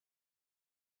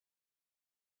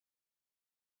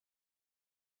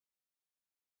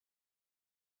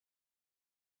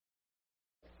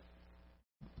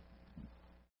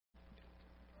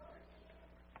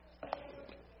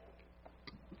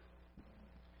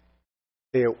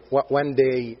One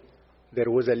day,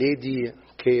 there was a lady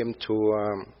came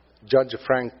to Judge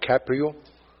Frank Caprio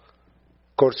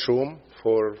courtroom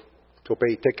to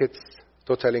pay tickets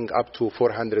totaling up to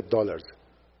 $400.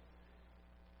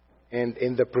 And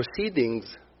in the proceedings,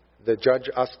 the judge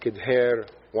asked her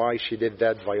why she did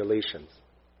that violation.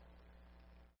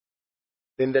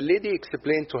 Then the lady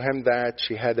explained to him that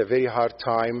she had a very hard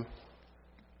time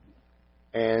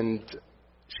and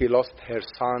she lost her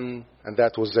son, and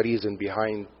that was the reason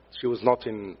behind. She was not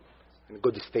in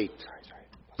good state.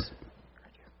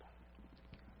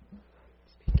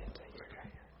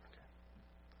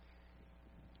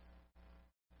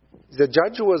 The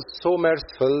judge was so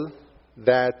merciful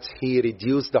that he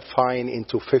reduced the fine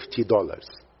into $50,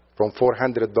 from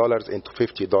 $400 into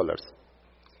 $50.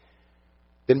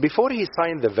 Then before he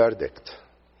signed the verdict,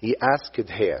 he asked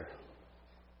her,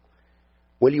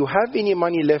 "Will you have any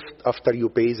money left after you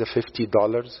pay the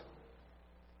 $50?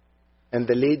 And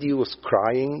the lady was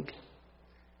crying,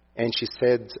 and she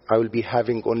said, "I will be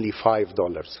having only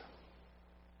 $5.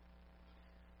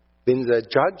 Then the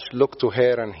judge looked to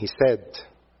her and he said,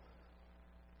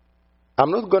 "I'm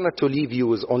not going to leave you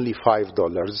with only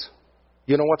 $5.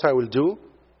 You know what I will do?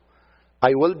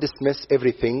 I will dismiss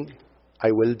everything.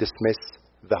 I will dismiss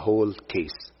the whole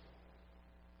case."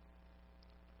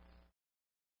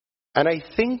 And I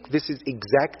think this is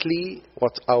exactly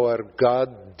what our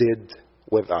God did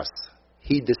with us.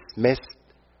 He dismissed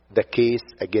the case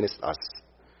against us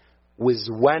with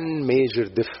one major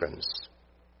difference.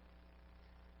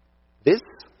 This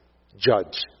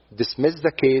judge dismissed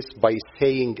the case by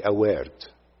saying a word.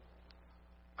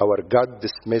 Our God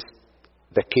dismissed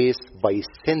the case by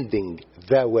sending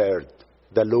the word,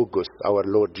 the Logos, our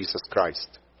Lord Jesus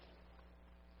Christ.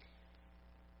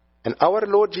 And our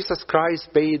Lord Jesus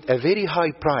Christ paid a very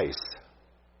high price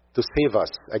to save us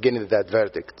against that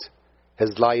verdict,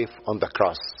 his life on the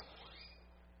cross.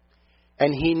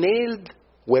 And he nailed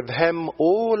with him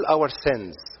all our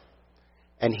sins,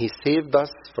 and he saved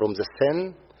us from the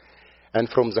sin and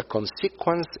from the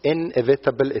consequence,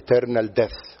 inevitable eternal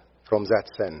death from that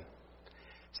sin.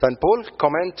 St. Paul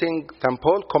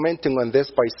commenting on this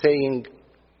by saying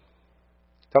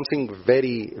something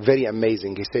very, very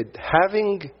amazing. He said,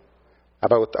 having,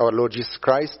 about our Lord Jesus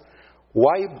Christ,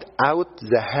 wiped out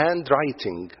the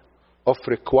handwriting of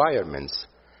requirements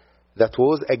that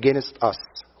was against us,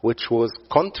 which was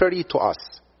contrary to us,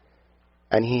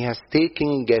 and he has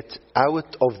taken it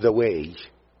out of the way,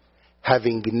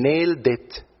 having nailed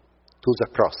it to the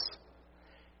cross.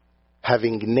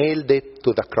 Having nailed it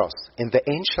to the cross. In the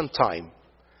ancient time,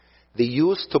 they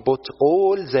used to put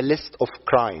all the list of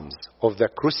crimes of the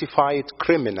crucified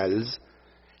criminals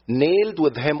nailed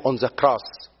with him on the cross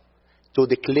to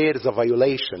declare the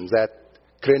violation that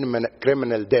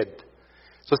criminal did.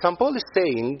 So St. Paul is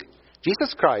saying,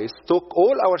 Jesus Christ took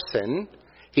all our sin,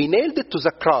 he nailed it to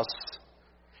the cross,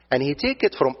 and he took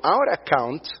it from our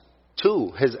account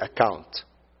to his account.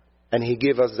 And he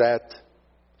gave us that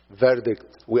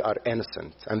verdict, we are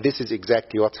innocent. And this is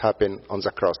exactly what happened on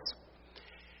the cross.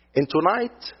 In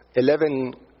tonight,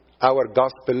 11-hour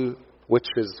gospel, which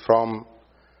is from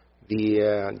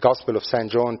the Gospel of St.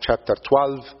 John, chapter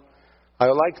 12, I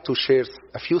would like to share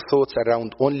a few thoughts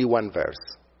around only one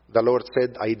verse. The Lord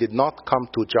said, "I did not come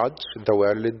to judge the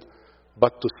world,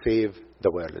 but to save the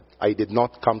world." I did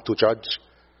not come to judge,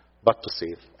 but to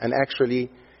save. And actually,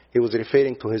 he was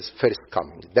referring to his first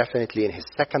coming. Definitely in his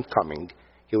second coming,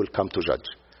 he will come to judge.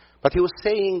 But he was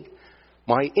saying,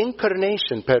 my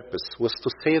incarnation purpose was to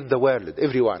save the world,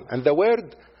 everyone. And the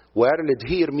word world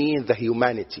here means the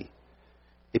humanity.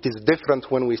 It is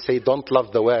different when we say don't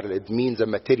love the world. It means a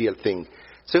material thing.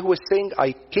 So he was saying,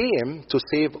 I came to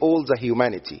save all the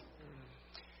humanity.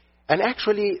 And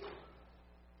actually,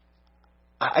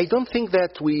 I don't think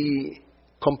that we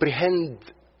comprehend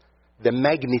the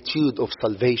magnitude of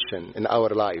salvation in our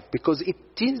life, because it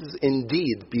is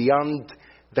indeed beyond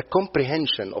the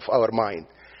comprehension of our mind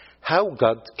how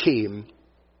God came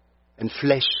in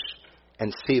flesh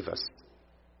and saved us.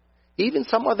 Even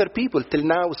some other people till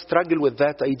now struggle with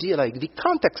that idea, like they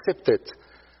can't accept it.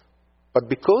 But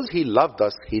because he loved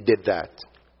us, he did that.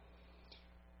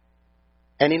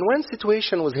 And in one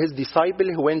situation with his disciple,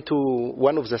 he went to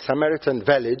one of the Samaritan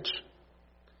village,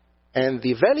 and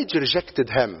the village rejected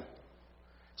him.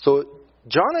 So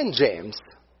John and James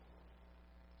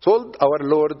told our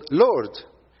Lord, "Lord,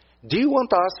 do you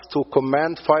want us to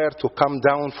command fire to come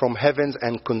down from heavens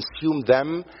and consume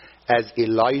them as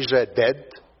Elijah did?"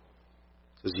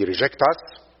 Because they reject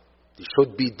us, they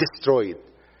should be destroyed.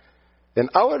 Then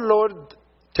our Lord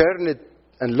turned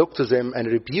and looked to them and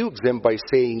rebuked them by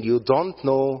saying, "You don't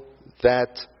know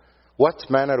that what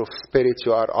manner of spirit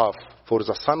you are of. For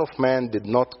the Son of Man did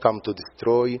not come to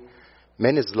destroy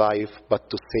men's life, but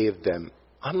to save them.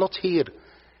 I'm not here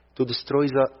to destroy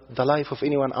the life of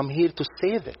anyone. I'm here to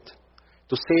save it,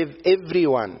 to save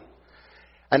everyone.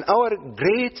 And our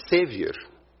great Savior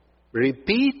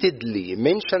repeatedly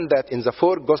mentioned that in the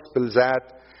 4 Gospels, that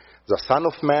the Son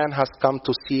of Man has come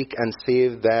to seek and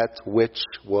save that which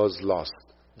was lost.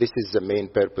 This is the main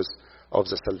purpose of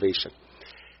the salvation.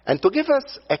 And to give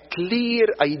us a clear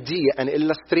idea, an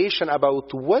illustration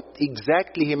about what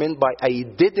exactly he meant by I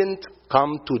didn't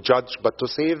come to judge but to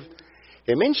save,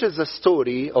 he mentions the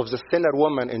story of the sinner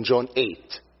woman in John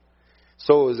 8.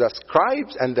 So the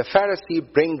scribes and the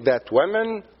Pharisee bring that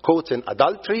woman caught in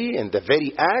adultery in the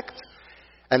very act,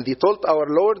 and they told our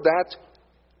Lord that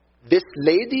this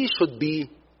lady should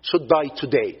die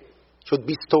today, should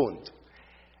be stoned.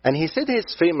 And he said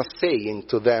his famous saying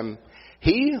to them,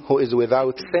 he who is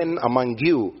without sin among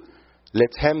you,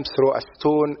 let him throw a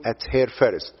stone at her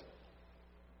first.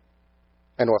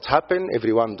 And what happened?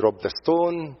 Everyone dropped the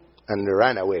stone and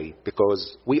ran away,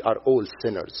 because we are all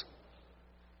sinners.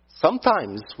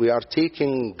 Sometimes we are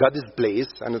taking God's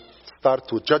place and start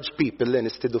to judge people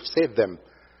instead of save them.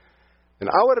 And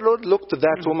our Lord looked at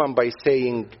that woman by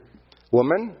saying,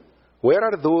 woman, where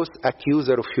are those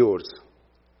accusers of yours?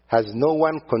 Has no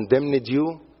one condemned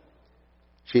you?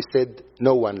 She said,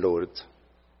 no one, Lord.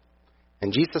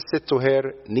 And Jesus said to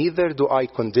her, neither do I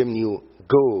condemn you.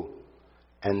 Go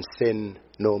and sin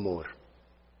no more.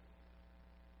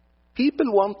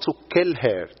 People want to kill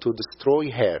her, to destroy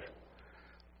her.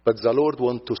 But the Lord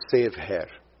wants to save her.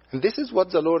 And this is what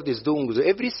the Lord is doing with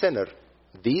every sinner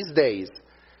these days.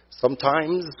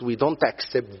 Sometimes we don't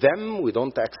accept them, we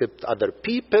don't accept other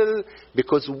people,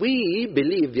 because we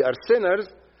believe they are sinners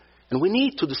and we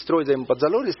need to destroy them. But the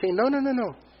Lord is saying,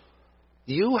 no.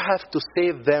 You have to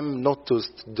save them, not to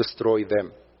destroy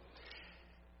them.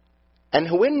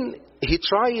 And when he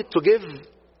tried to give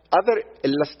other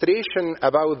illustration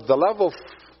about the love of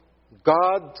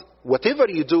God, whatever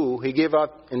you do, he gave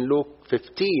up in Luke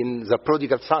 15, the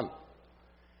prodigal son.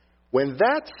 When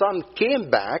that son came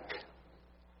back,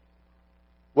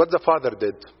 what the father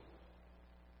did?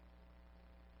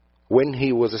 When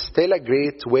he was still a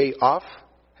great way off,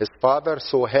 his father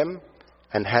saw him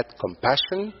and had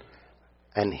compassion,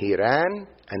 and he ran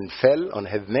and fell on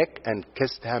his neck and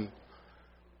kissed him.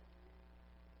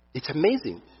 It's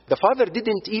amazing. The father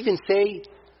didn't even say,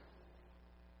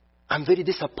 I'm very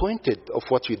disappointed of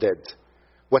what you did.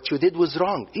 What you did was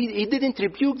wrong. He didn't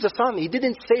rebuke the son. He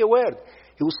didn't say a word.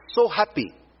 He was so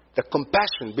happy, the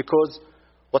compassion, because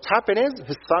what happened is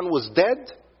his son was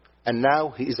dead and now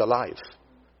he is alive.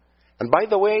 And by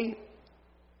the way,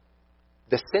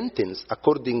 the sentence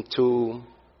according to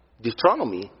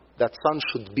Deuteronomy, that son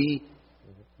should be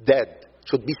dead,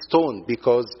 should be stoned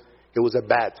because he was a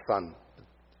bad son.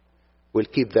 We'll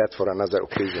keep that for another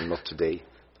occasion, not today.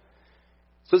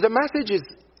 So the message is,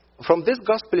 from this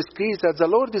gospel is clear that the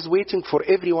Lord is waiting for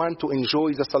everyone to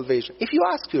enjoy the salvation. If you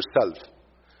ask yourself,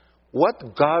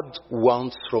 what God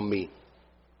wants from me?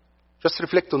 Just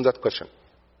reflect on that question.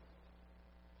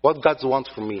 What God wants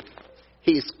from me?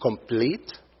 He is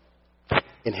complete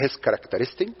in his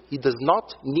characteristic. He does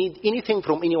not need anything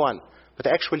from anyone, but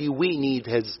actually we need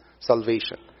his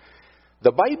salvation.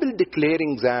 The Bible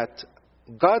declaring that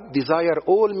God desires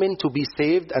all men to be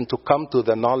saved and to come to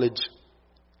the knowledge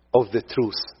of the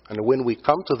truth. And when we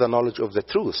come to the knowledge of the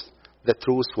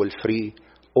truth will free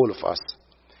all of us.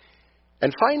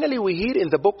 And finally, we hear in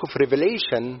the book of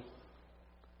Revelation,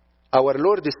 our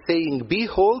Lord is saying,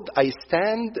 behold, I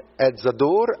stand at the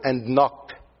door and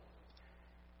knock.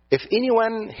 If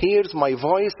anyone hears my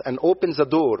voice and opens the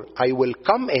door, I will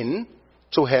come in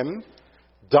to him,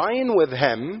 dine with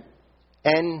him,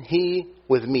 and he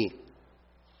with me.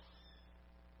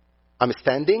 I'm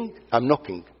standing, I'm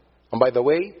knocking. And by the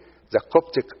way, the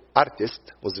Coptic artist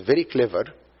was very clever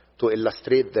to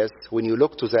illustrate this. When you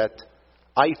look to that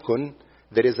icon,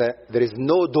 there is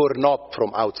no doorknob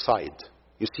from outside.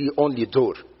 You see only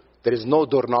door. There is no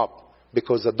doorknob,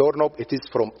 because the doorknob, it is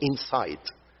from inside.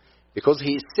 Because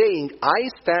he is saying, I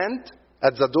stand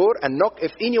at the door and knock.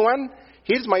 If anyone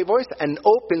hears my voice and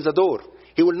opens the door,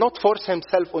 he will not force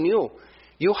himself on you.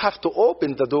 You have to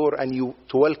open the door and you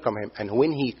to welcome him. And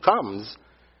when he comes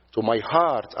to my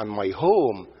heart and my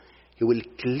home, he will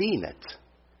clean it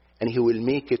and he will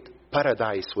make it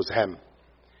paradise with him.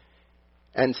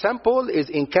 And St. Paul is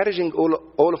encouraging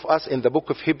all of us in the book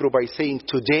of Hebrew by saying,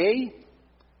 today,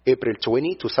 April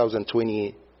 20,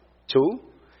 2022,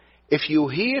 if you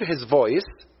hear his voice,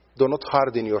 do not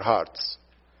harden your hearts.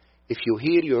 If you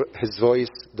hear his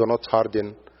voice, do not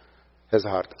harden His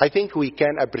heart. I think we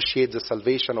can appreciate the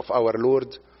salvation of our Lord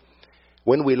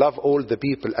when we love all the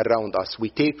people around us. We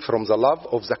take from the love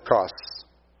of the cross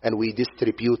and we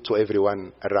distribute to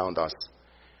everyone around us.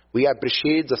 We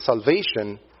appreciate the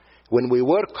salvation when we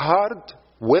work hard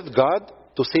with God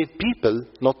to save people,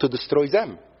 not to destroy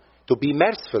them. To be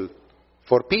merciful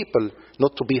for people,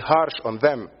 not to be harsh on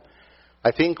them.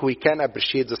 I think we can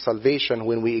appreciate the salvation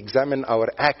when we examine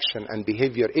our action and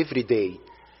behavior every day,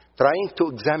 trying to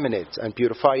examine it and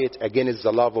purify it against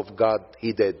the love of God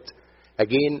He did.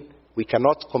 Again, we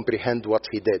cannot comprehend what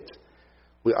He did.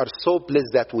 We are so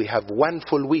blessed that we have one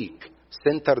full week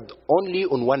centered only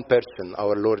on one person,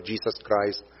 our Lord Jesus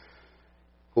Christ,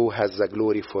 who has the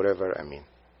glory forever. Amen.